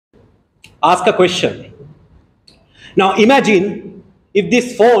ask a question. Now imagine if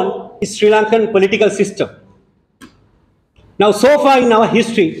this phone is Sri Lankan political system. Now so far in our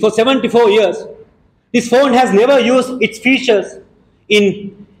history, for 74 years, this phone has never used its features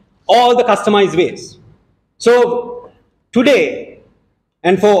in all the customized ways. So today,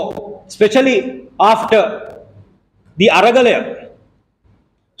 and for especially after the Aragalaya,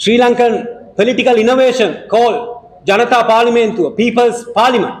 Sri Lankan political innovation called Janata Parliamentu, People's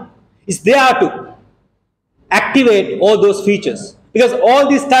Parliament, is there to activate all those features. Because all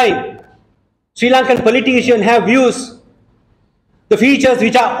this time, Sri Lankan politicians have used the features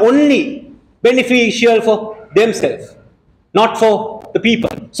which are only beneficial for themselves, not for the people.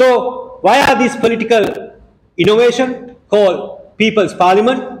 So via this political innovation called People's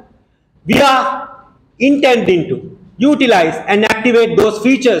Parliament, we are intending to utilize and activate those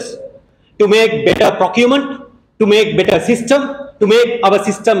features to make better procurement, to make better system, to make our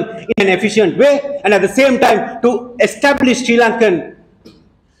system in an efficient way, and at the same time to establish Sri Lankan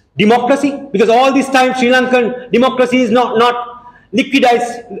democracy, because all this time Sri Lankan democracy is not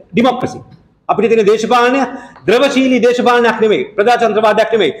liquidized democracy. අපිට තියෙන දේශපාලනය ද්‍රවශීලී දේශපාලනයක් නෙමෙයි, ප්‍රජාතන්ත්‍රවාදයක්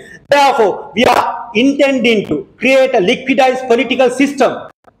නෙමෙයි. Therefore, we are intending to create a liquidized political system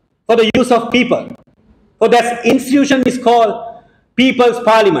for the use of people. For that institution is called People's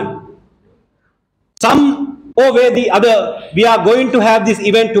Parliament. Some way or the other, we are going to have this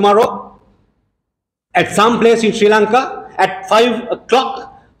event tomorrow at some place in Sri Lanka at 5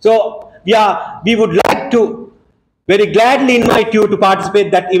 o'clock. So we would like to very gladly invite you to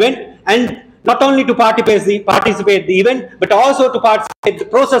participate that event, and not only to participate the event, but also to participate the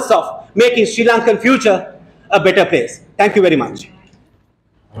process of making Sri Lankan future a better place. Thank you very much.